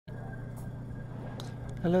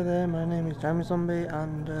Hello there, my name is Jammy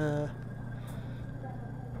and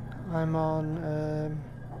I'm on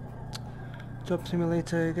Job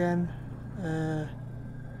Simulator again.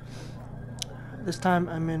 This time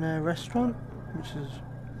I'm in a restaurant, which is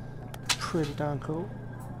pretty darn cool.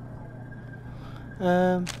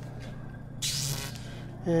 Yeah,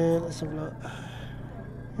 let's have a look.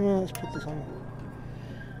 Yeah, let's put this on.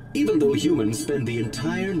 Even though humans spend the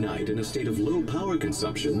entire night in a state of low power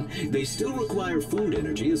consumption, they still require food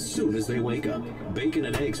energy as soon as they wake up. Bacon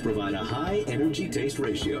and eggs provide a high energy taste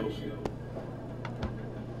ratio.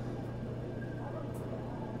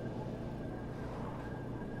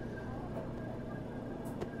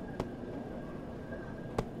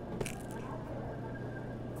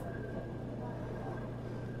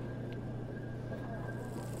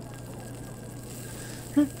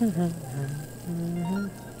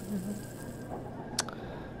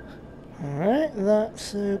 Alright,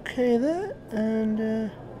 that's okay there, and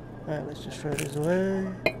right, let's just throw these away,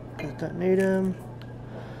 because I don't need them.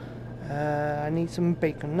 I need some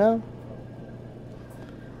bacon now.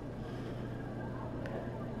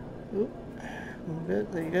 Oop, one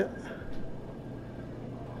bit, there you go.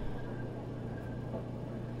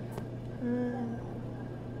 There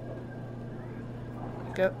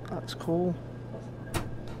you go, that's cool.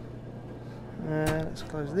 Let's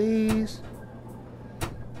close these.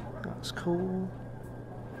 That's cool.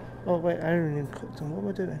 Oh wait, I haven't even cooked them. What am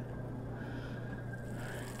I doing?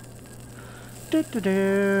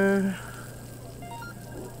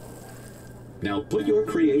 Now put your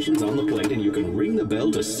creations on the plate and you can ring the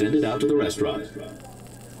bell to send it out to the restaurant.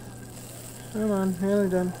 Come on, nearly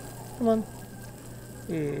done. Come on.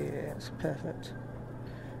 Yes, perfect.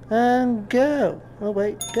 And go! Oh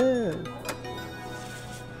wait, go!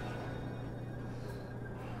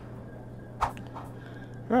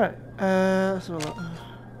 Right, let's have a look.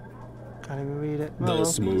 Can't even read it. Oh, The well.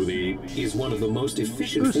 smoothie is one of the most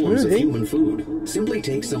efficient forms of human food. Simply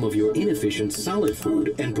take some of your inefficient solid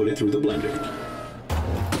food and put it through the blender.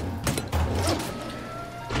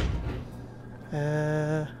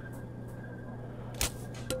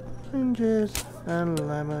 Oranges and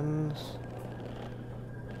lemons.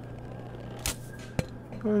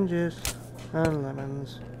 Oranges and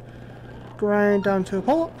lemons. Grind down to a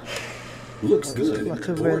pulp. Looks good. Like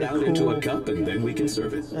a Pour really it out into cool, a cup and then we can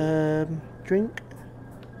serve it. Drink.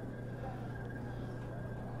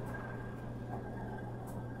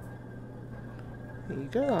 There you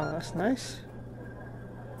go, that's nice.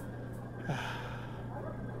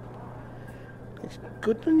 It's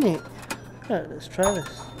good, isn't it? Right, let's try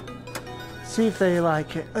this. See if they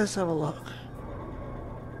like it. Let's have a look.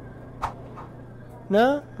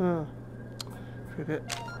 No? Oh.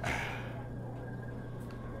 Forget.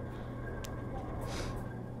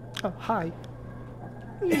 Oh, hi.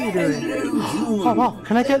 What are you doing? Oh,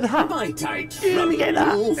 can I get the hat? My tight Let me get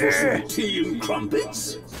that. for some tea and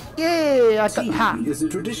crumpets. Yay, I got the hat. Tea is a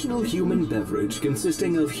traditional human beverage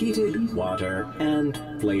consisting of heated water and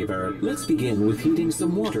flavor. Let's begin with heating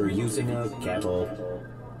some water using a kettle.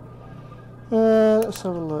 Let's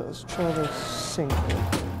have a look. Let's try the sink.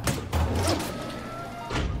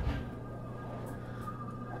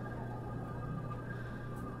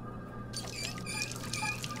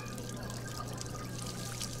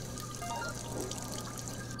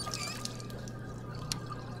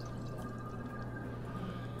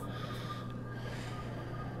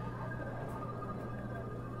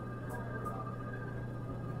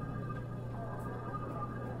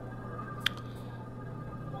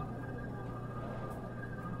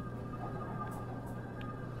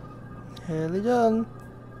 Nearly done.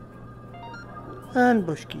 And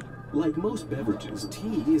bushki. Like most beverages,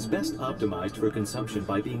 tea is best optimized for consumption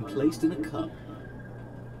by being placed in a cup.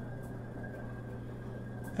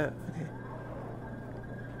 Oh, okay.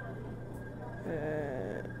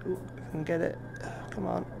 Ooh, I can get it. Come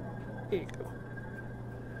on. Here you go.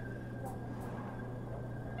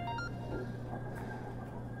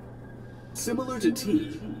 Similar to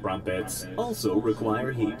tea, crumpets also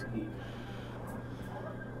require heat.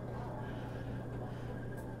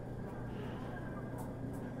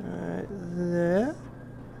 Right there.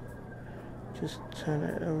 Just turn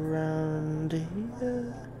it around here.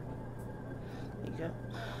 There you go.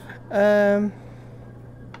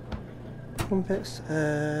 Crumpets.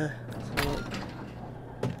 Let's have a look.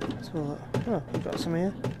 Let's have a look. Oh, we've got some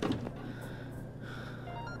here.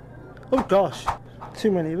 Oh gosh,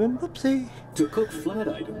 too many of them. Whoopsie. To cook flat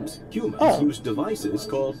items, humans use devices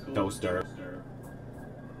called toaster.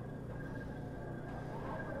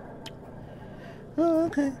 Oh,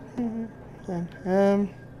 okay. Fine.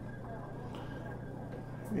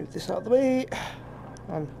 Move this out of the way.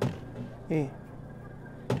 On. Here.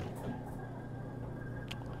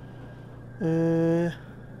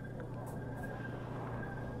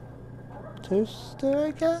 Toaster,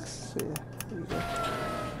 I guess? Yeah, there you go.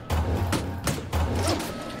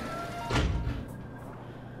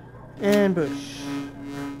 And bush.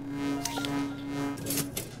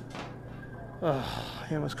 Oh,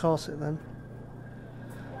 he almost caught it then.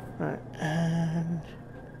 Right, and...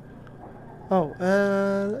 Oh,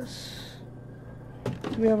 let's...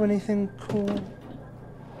 Do we have anything cool?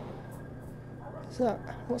 Is that...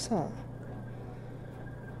 What's that?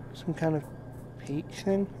 Some kind of peach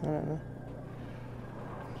thing? I don't know.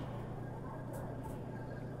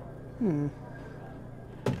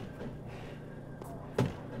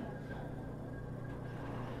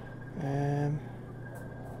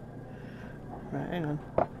 Right, hang on.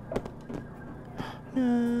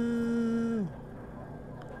 No!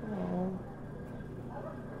 Oh.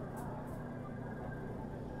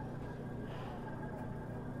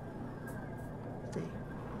 Stay.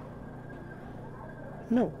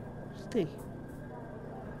 No! Stay.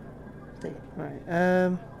 Stay. Right,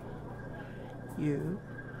 you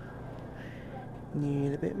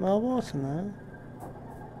need a bit more water now.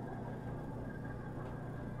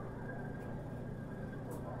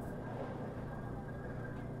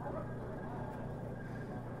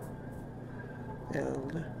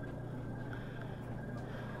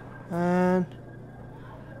 And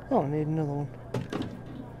oh, I need another one.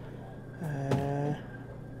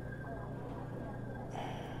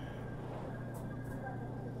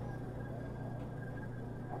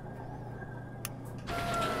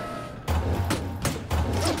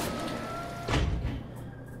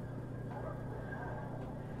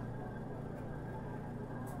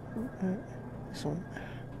 This one.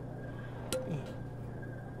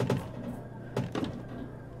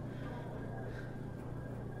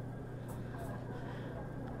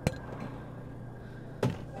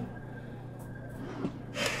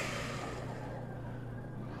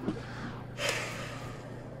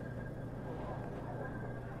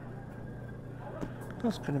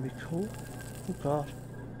 That's gonna be cool. Oh god.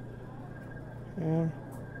 Here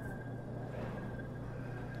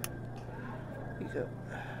you go.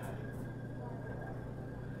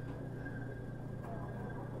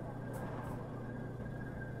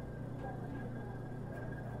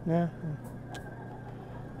 Yeah.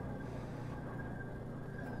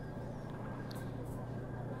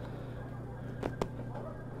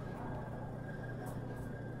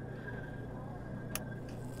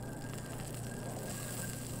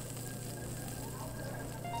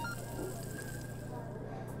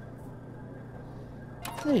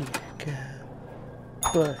 There you go.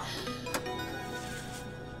 Bush.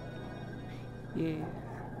 Yeah.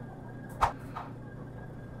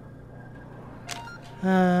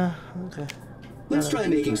 Okay. Let's try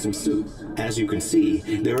making some soup. As you can see,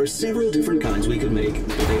 there are several different kinds we can make,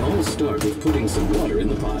 but they all start with putting some water in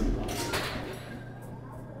the pot.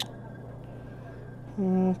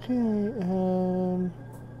 Okay,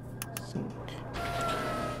 sink.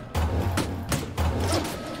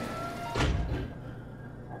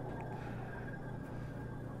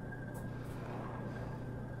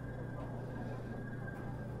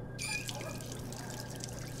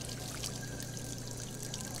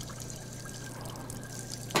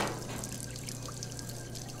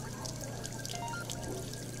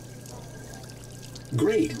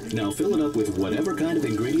 Great. Now fill it up with whatever kind of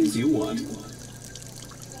ingredients you want.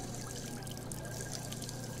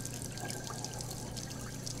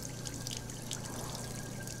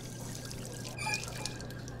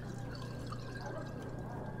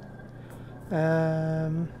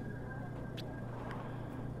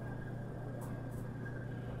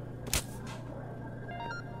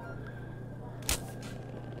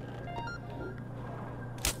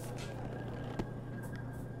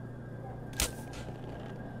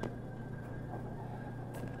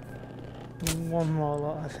 One more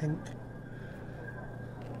lot, I think.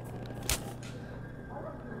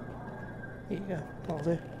 Here you go, that'll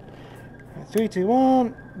do. Right, 3, 2,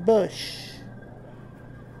 1, bush.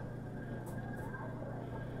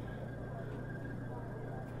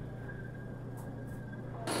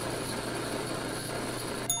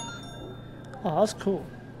 Oh, that's cool.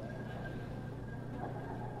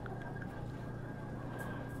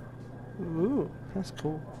 Ooh, that's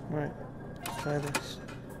cool. Right, let's try this.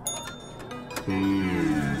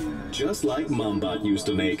 Just like Mombot used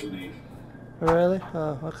to make. Really?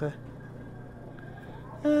 Oh, okay.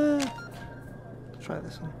 Try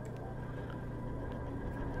this one.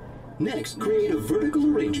 Next, create a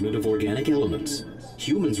vertical arrangement of organic elements.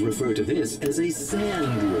 Humans refer to this as a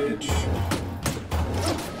sandwich.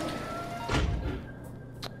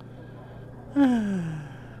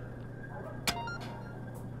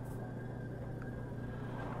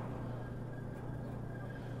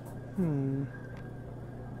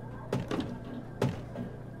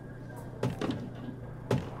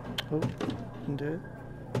 Oh, can do it.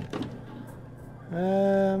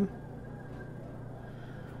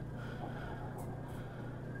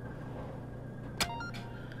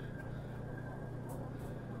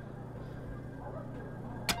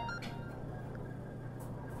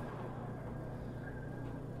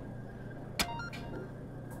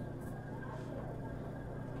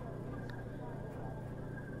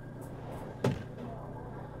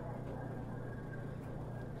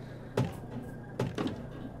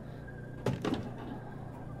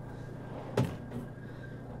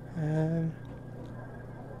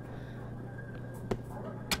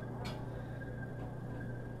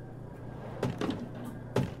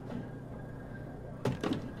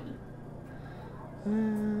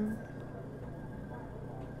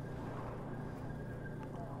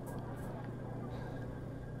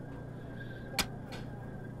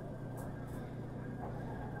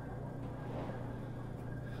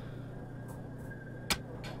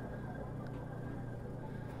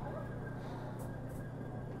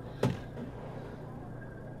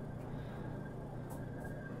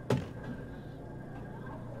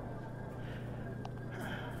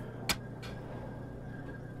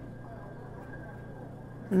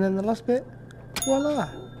 And then the last bit, voila!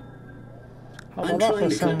 How I'm about that for trying a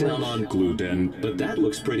to cut sandwich? down on gluten, but that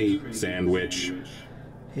looks pretty sandwich.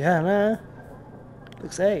 Yeah, I know.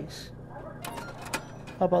 Looks ace.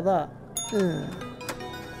 How about that?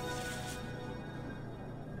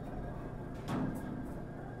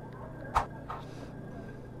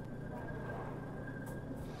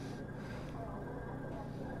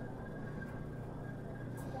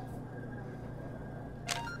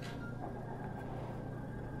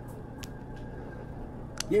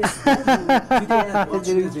 Yes, bonjour. Today I I brought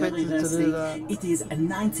didn't you a expect very it rare to do steak. that. It is a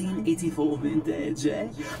 1984 vintage.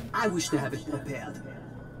 I wish to have it prepared.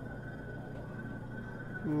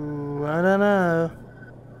 Ooh, I don't know.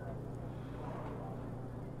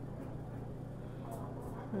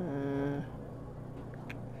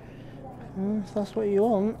 If that's what you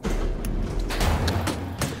want.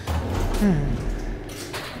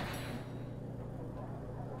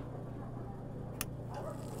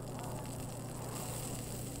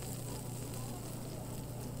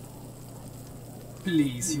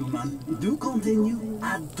 Please, human, do continue.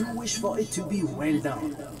 I do wish for it to be well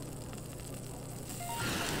done.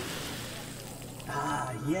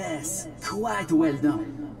 Ah, yes, quite well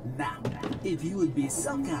done. Now, if you would be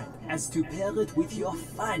so kind as to pair it with your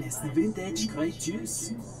finest vintage grape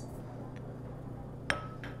juice.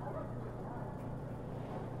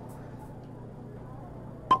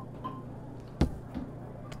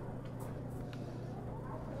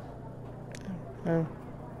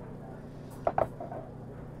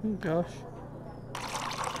 Oh gosh.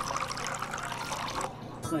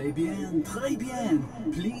 Très bien, très bien.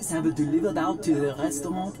 Please have it delivered out to the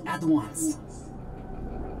restaurant at once.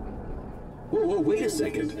 Whoa, wait a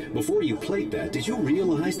second. Before you plate that, did you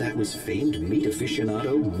realize that was famed meat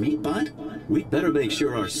aficionado Meatbot? We'd better make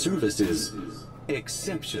sure our service is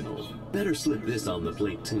exceptional. Better slip this on the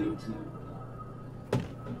plate too.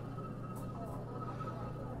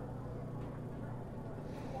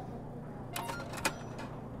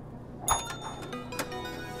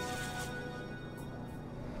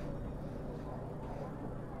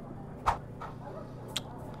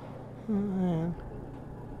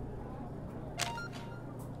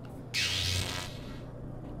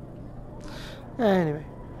 Anyway.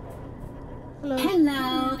 Hello.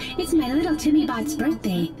 Hello, it's my little Timmy Bot's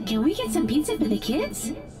birthday. Can we get some pizza for the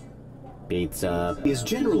kids? Pizza is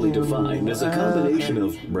generally defined as a combination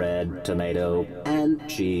of bread, tomato, and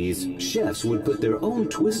cheese. Chefs would put their own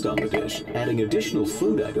twist on the dish, adding additional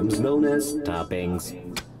food items known as toppings.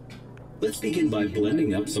 Let's begin by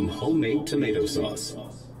blending up some homemade tomato sauce.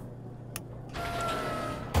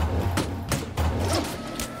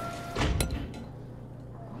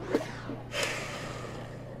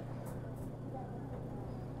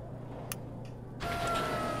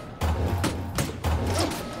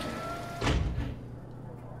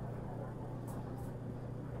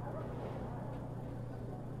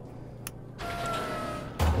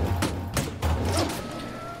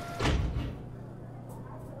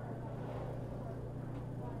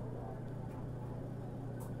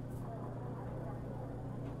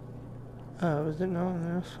 Oh, is it not?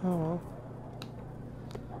 Yes. Oh well.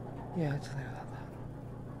 Yeah, it's like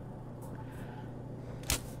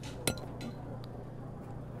that.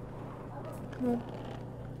 Come on.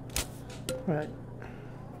 Right.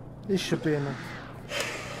 This should be enough.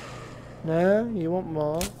 No, you want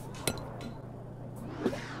more?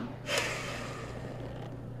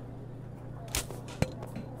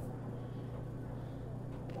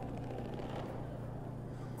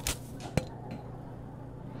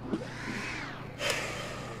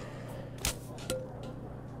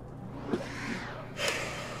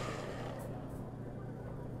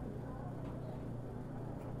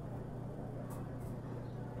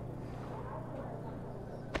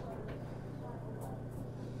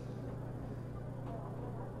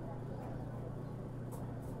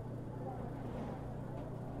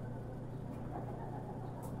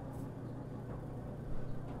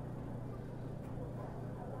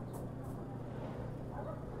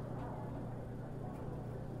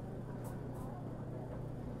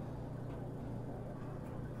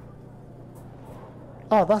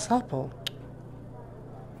 Oh, that's Apple.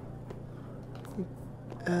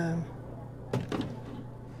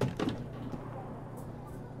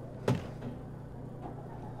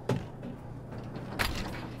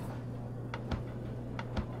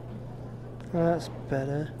 That's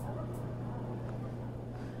better.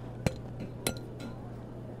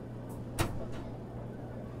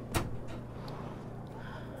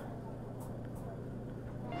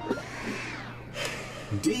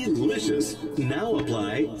 Delicious. Now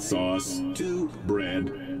apply sauce to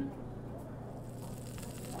bread.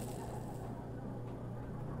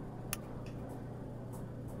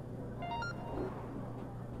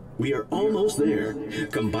 We are almost there.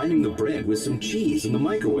 Combining the bread with some cheese in the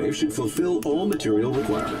microwave should fulfill all material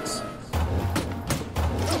requirements.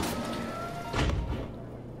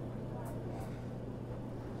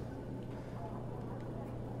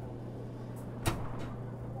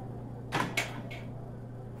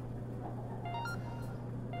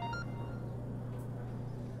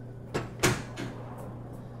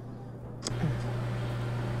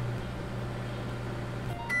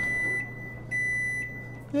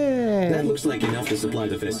 Yay! That looks like enough to supply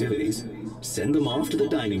the festivities. Send them off to the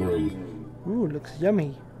dining room. Ooh, looks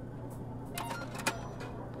yummy.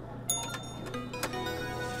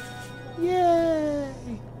 Yay!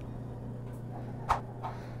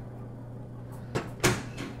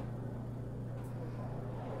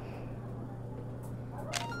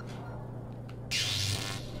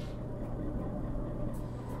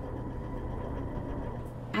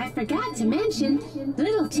 I forgot to mention,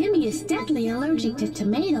 little Timmy is deadly allergic to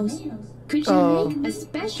tomatoes. Could you make a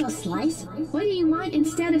special slice? What do you want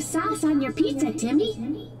instead of sauce on your pizza,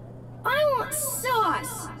 Timmy? I want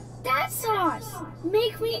sauce. That sauce.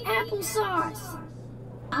 Make me applesauce.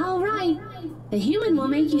 All right. The human will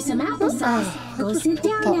make you some applesauce. Go sit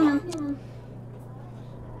down now.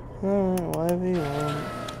 Whatever you want.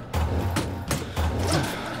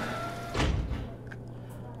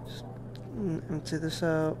 Just empty this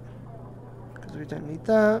out because we don't need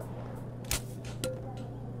that.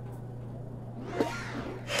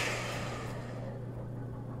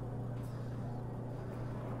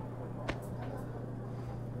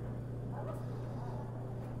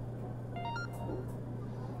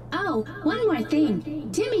 Oh, one more thing.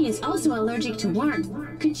 Timmy is also allergic to warmth.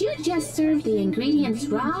 Could you just serve the ingredients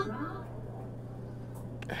raw?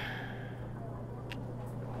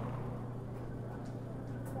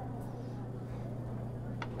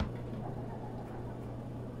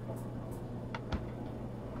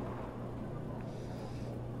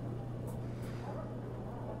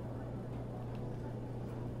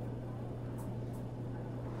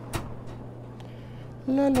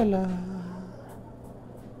 La la la.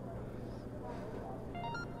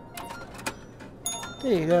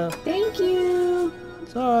 There you go. Thank you.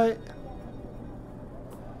 It's alright.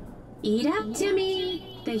 Eat up,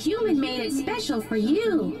 Timmy. The human made it special for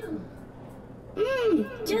you.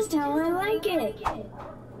 Just how I like it.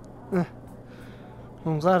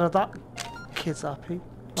 I'm glad that kid's happy.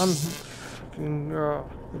 I'm fucking, you know,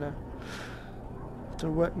 have to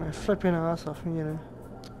work my flipping ass off, you know.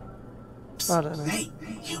 I don't know. Hey,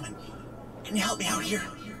 human, can you help me out here?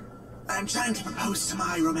 I'm trying to propose to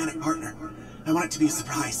my romantic partner. I want it to be a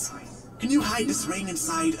surprise. Can you hide this ring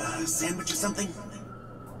inside a sandwich or something?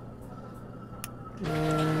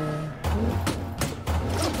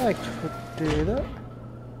 I could do that.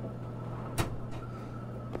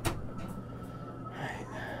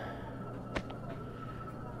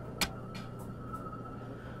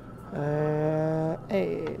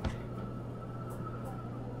 Egg.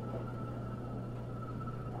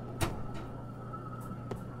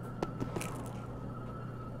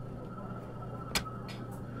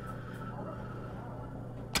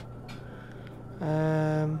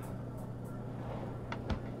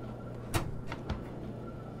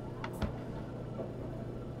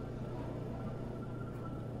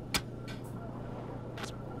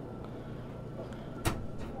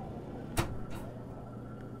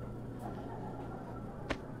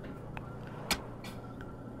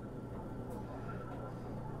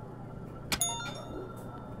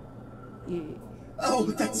 Oh,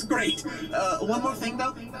 that's great. One more thing,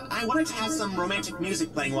 though. I wanted to have some romantic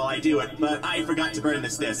music playing while I do it, but I forgot to burn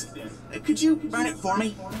this disc. Could you burn it for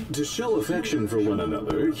me? To show affection for one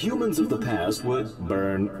another, humans of the past would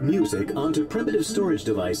burn music onto primitive storage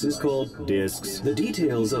devices called discs. The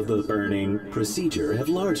details of the burning procedure have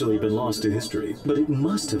largely been lost to history, but it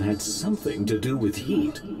must have had something to do with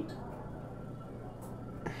heat.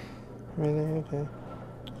 Really? Okay.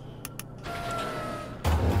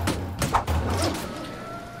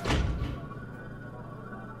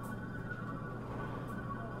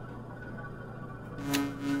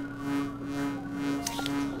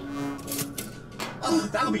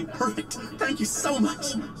 that'll be perfect. Thank you so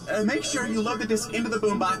much. Make sure you load the disc into the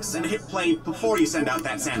boombox and hit play before you send out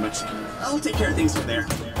that sandwich. I'll take care of things from there.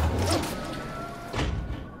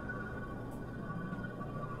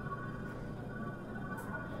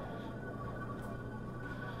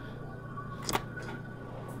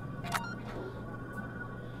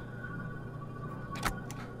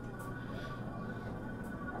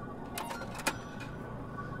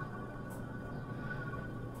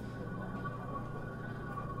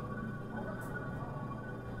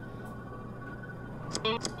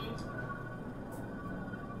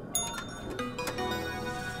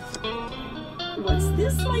 What's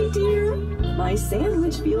this, my dear? My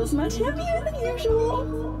sandwich feels much heavier than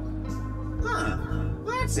usual. Huh.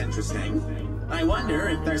 That's interesting. I wonder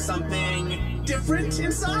if there's something different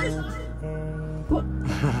inside?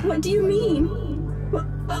 What do you mean?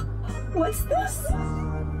 What's this?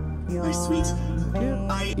 My sweet,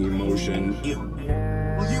 Emotion.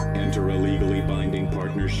 Will you Enter a legally binding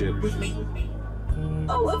partnership. with me?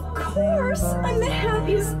 Oh, of course! I'm the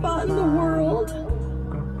happiest spot in the world.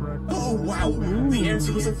 Oh, wow. The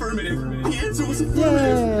answer was affirmative. The answer was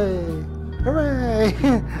affirmative. Yay! Hooray!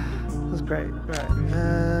 That's great. Right.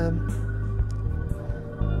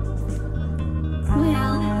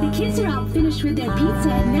 Well, the kids are all finished with their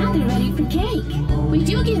pizza and now they're ready for cake. We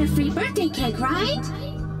do get a free birthday cake, right?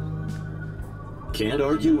 Can't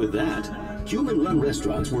argue with that. Human-run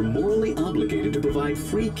restaurants were morally obligated to provide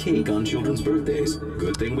free cake on children's birthdays.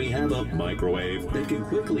 Good thing we have a microwave that can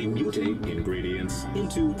quickly mutate ingredients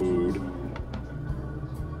into food.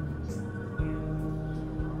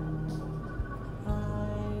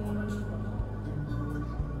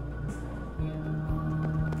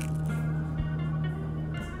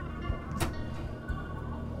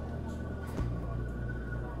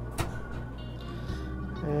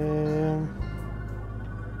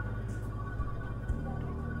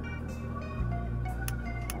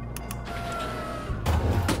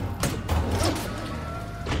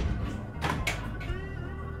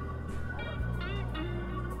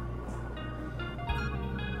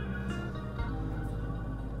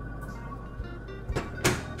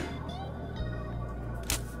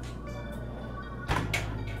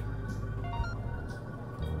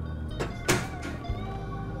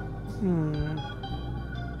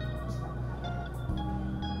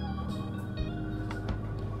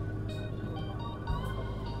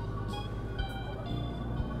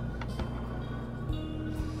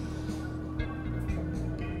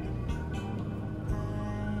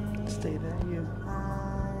 Stay there, you.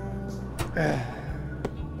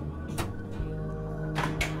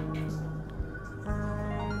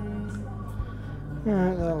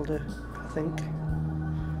 Alright, that'll do, I think.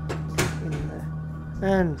 In there.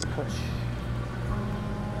 And push.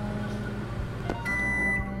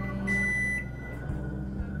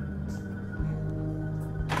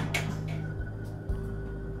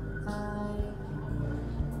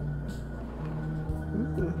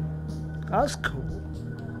 Ooh, that's cool.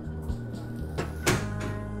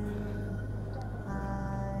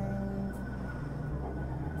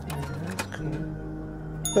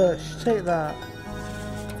 Bush, take that.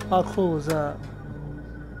 How cool was that?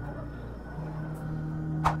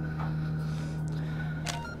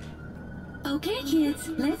 Okay, kids,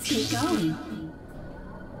 let's get going.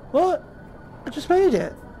 What? I just made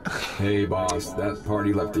it. Hey boss, that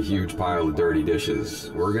party left a huge pile of dirty dishes.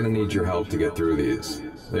 We're gonna need your help to get through these.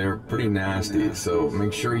 They're pretty nasty, so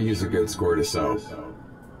make sure you use a good squirt of soap.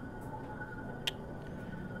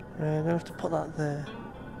 I'm gonna have to put that there.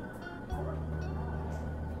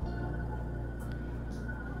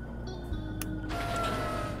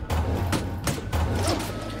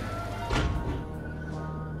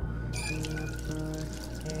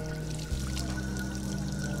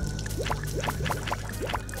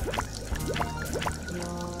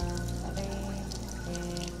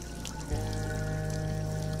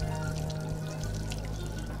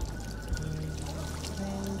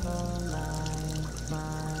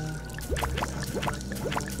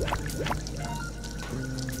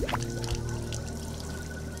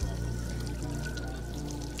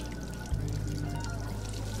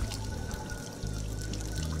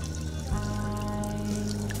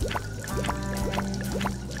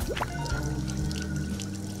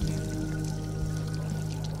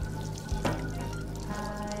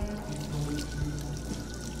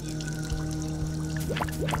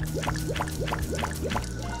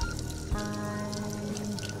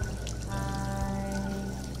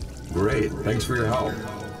 Great, thanks for your help.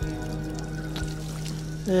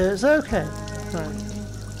 It's okay. Right.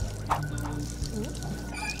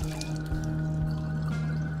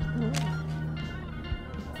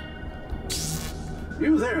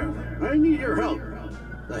 You there. I need your help.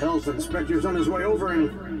 The health inspector's on his way over, and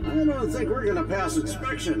I don't think we're gonna pass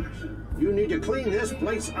inspection. You need to clean this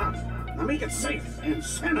place up. Now make it safe and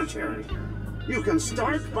sanitary. You can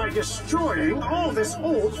start by destroying all this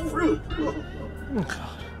old fruit. Oh,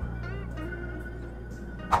 God.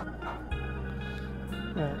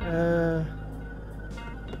 Right,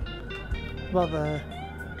 about there.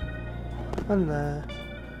 And there.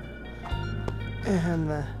 And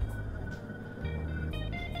there.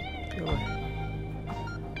 Go away.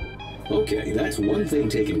 Okay, that's one thing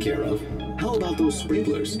taken care of. How about those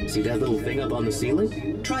sprinklers? See that little thing up on the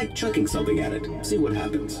ceiling? Try chucking something at it. See what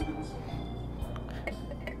happens.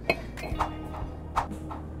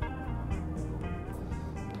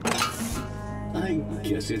 I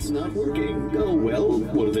guess it's not working. Oh well,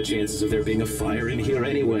 what are the chances of there being a fire in here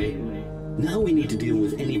anyway? Now we need to deal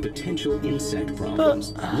with any potential insect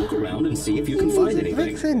problems. Look around and see if you can find anything.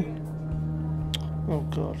 Vixen. Oh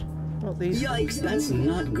God. Not these. Yikes, that's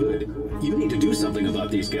not good. You need to do something about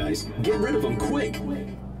these guys. Get rid of them quick.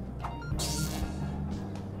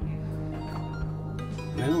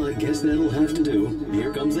 Well, I guess that'll have to do.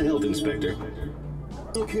 Here comes the health inspector.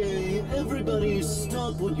 Okay, everybody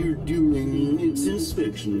stop what you're doing. It's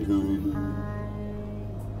inspection time.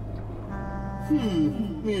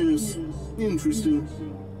 Yes. Interesting.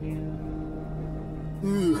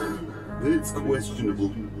 Ugh, that's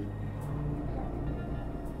questionable.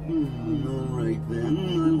 Alright then,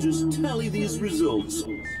 I'll just tally these results.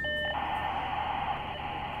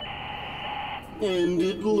 And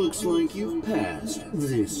it looks like you've passed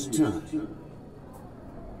this time.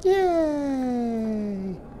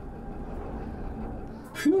 Yay!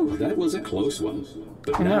 Phew, that was a close one.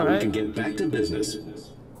 But now we can get back to business.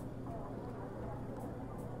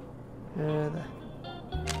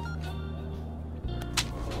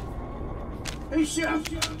 Hey, Chef!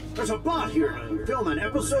 There's a bot here to film an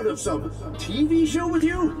episode of some TV show with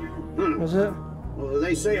you? Was it? Well,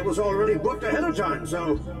 they say it was already booked ahead of time,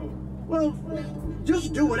 so... Well,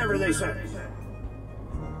 just do whatever they say.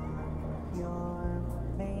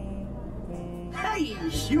 Hey,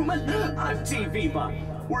 human! I'm TV Bot.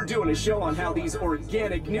 We're doing a show on how these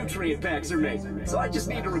organic nutrient packs are made, so I just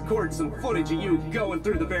need to record some footage of you going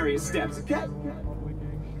through the various steps, okay?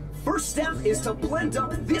 First step is to blend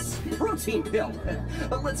up this protein pill.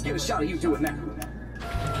 Let's get a shot of you doing that.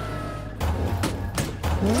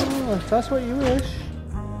 Oh, if that's what you wish.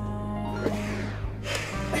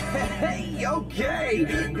 Hey,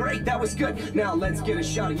 okay! Great, that was good. Now let's get a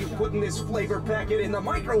shot of you putting this flavor packet in the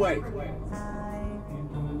microwave.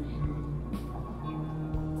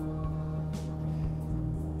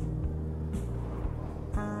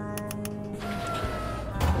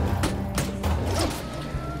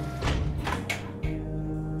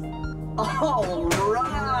 All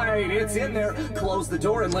right, it's in there. Close the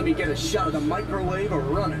door and let me get a shot of the microwave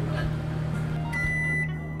running.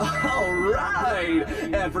 All right,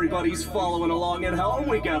 everybody's following along at home.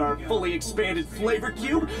 We got our fully expanded flavor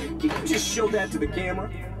cube. Can you just show that to the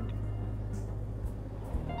camera?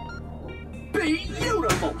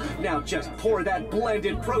 Beautiful! Now just pour that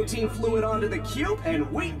blended protein fluid onto the cube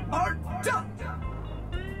and we are done!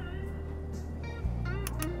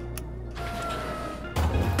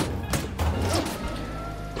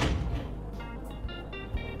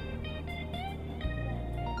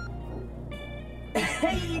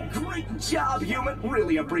 Hey, great job, human.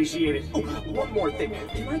 Really appreciate it. Oh, one more thing.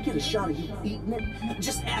 Can I get a shot of you eating it?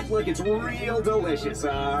 Just act like it's real delicious,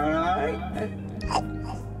 all right?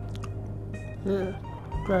 Yeah,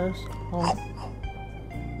 gross. Oh.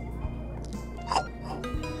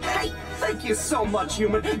 Hey, thank you so much,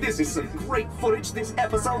 human. This is some great footage. This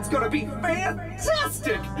episode's gonna be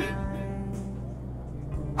fantastic.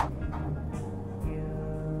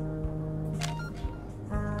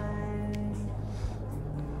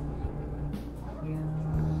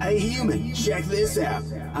 Hey human, check this out.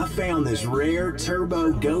 I found this rare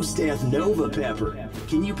Turbo Ghost Death Nova pepper.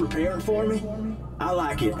 Can you prepare it for me? I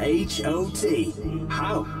like it H-O-T.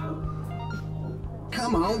 How?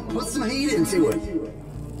 Come on, put some heat into it.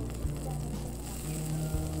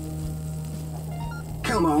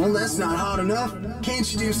 Come on, that's not hot enough.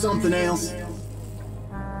 Can't you do something else?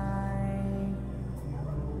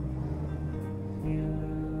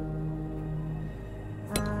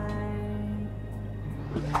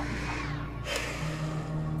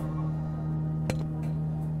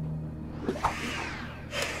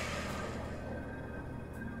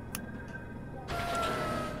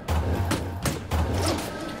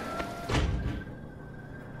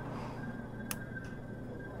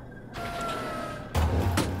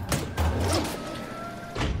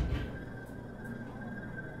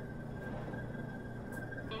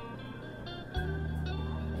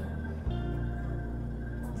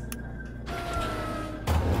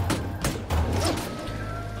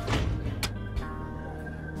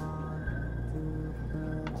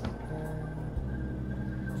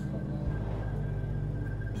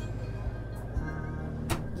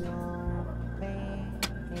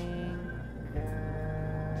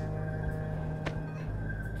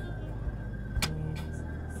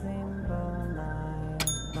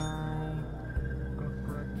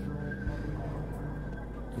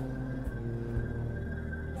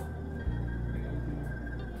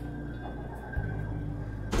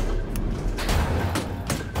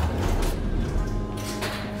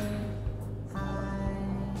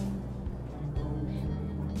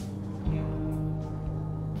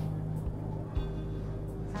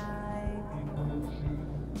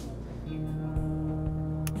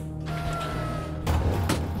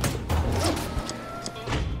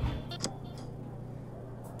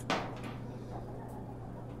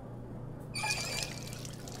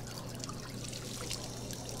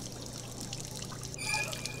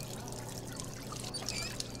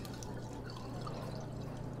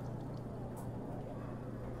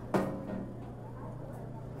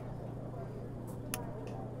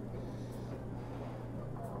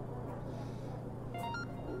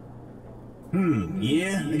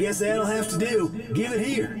 Yeah, I guess that'll have to do. Give it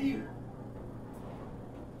here.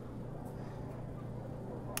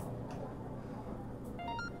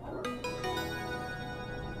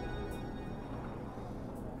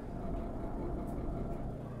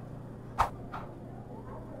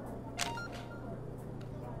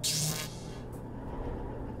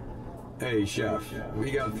 Hey, Chef,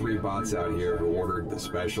 we got 3 bots out here who ordered the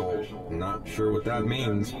special. Not sure what that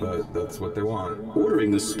means, but that's what they want.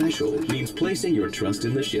 Ordering the special means placing your trust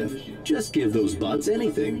in the chef. Just give those bots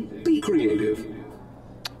anything. Be creative.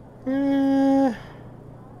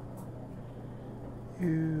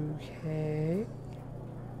 Okay.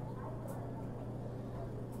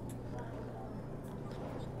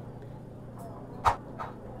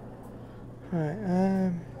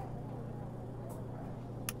 Alright,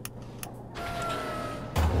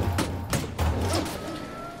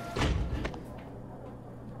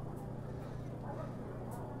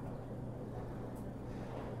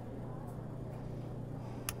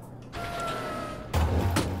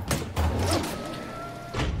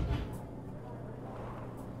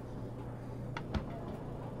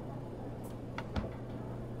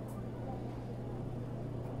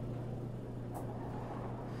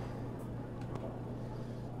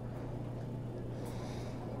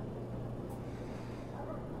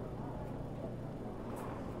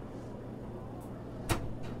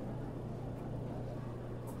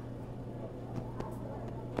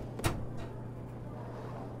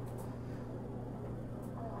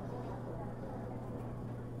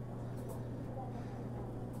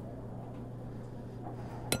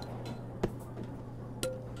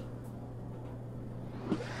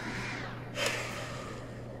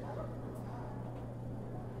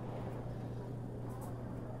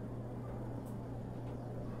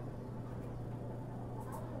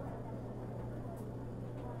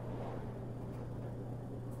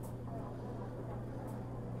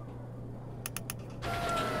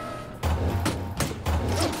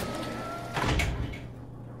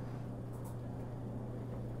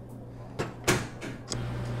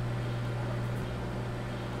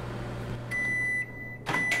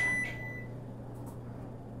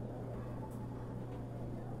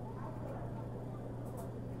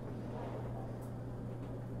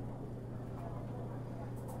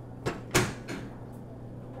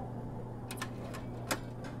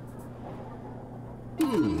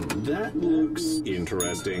 That looks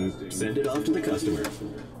interesting. Send it off to the customer.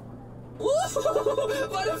 Ooh,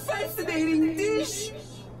 what a fascinating dish!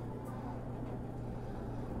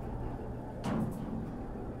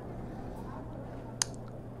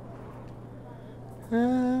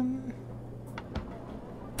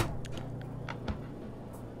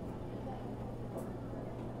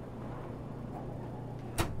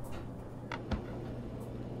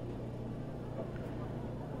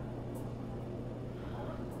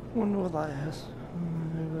 Wonder what that is.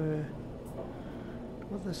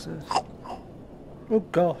 What this is. Oh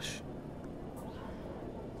gosh.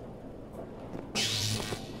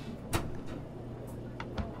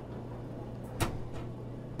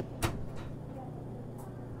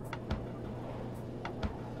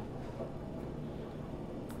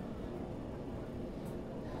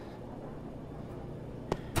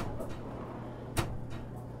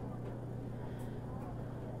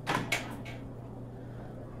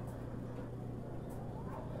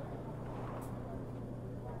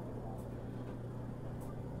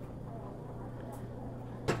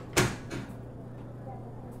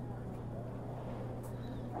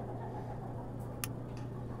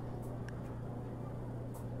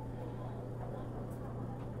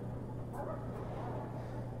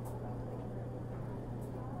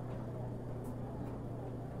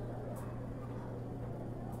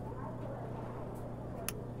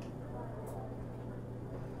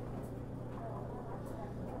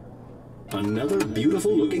 Another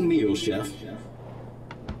beautiful looking meal, Chef.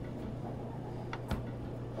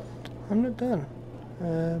 I'm not done.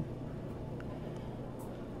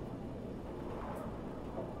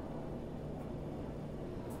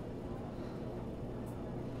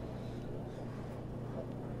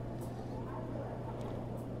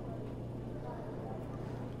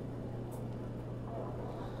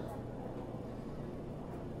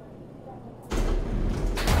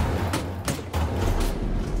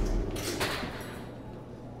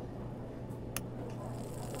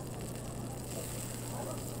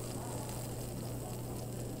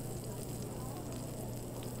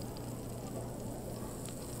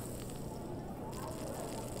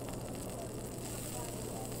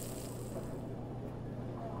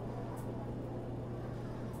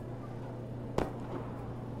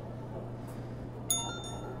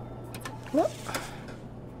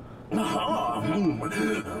 Aha!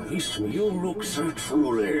 This meal looks so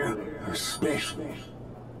truly special.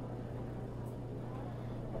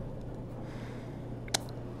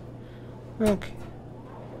 Okay.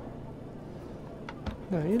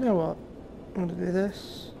 No, you know what? I'm gonna do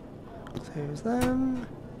this. So here's them.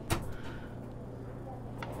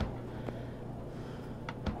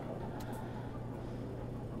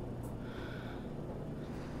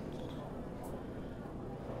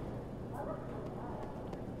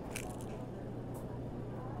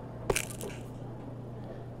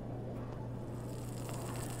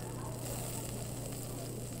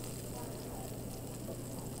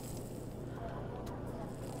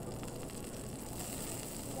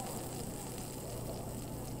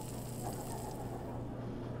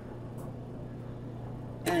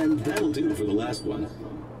 And that'll do for the last one.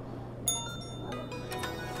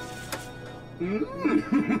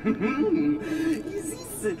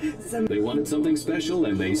 They wanted something special,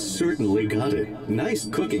 and they certainly got it. Nice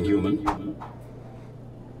cooking, human.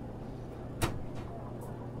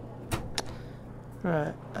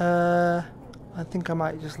 Right, I think I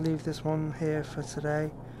might just leave this one here for today.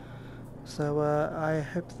 So I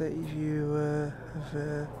hope that you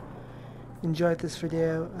have enjoyed this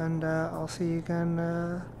video, and I'll see you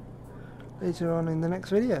again later on in the next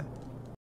video.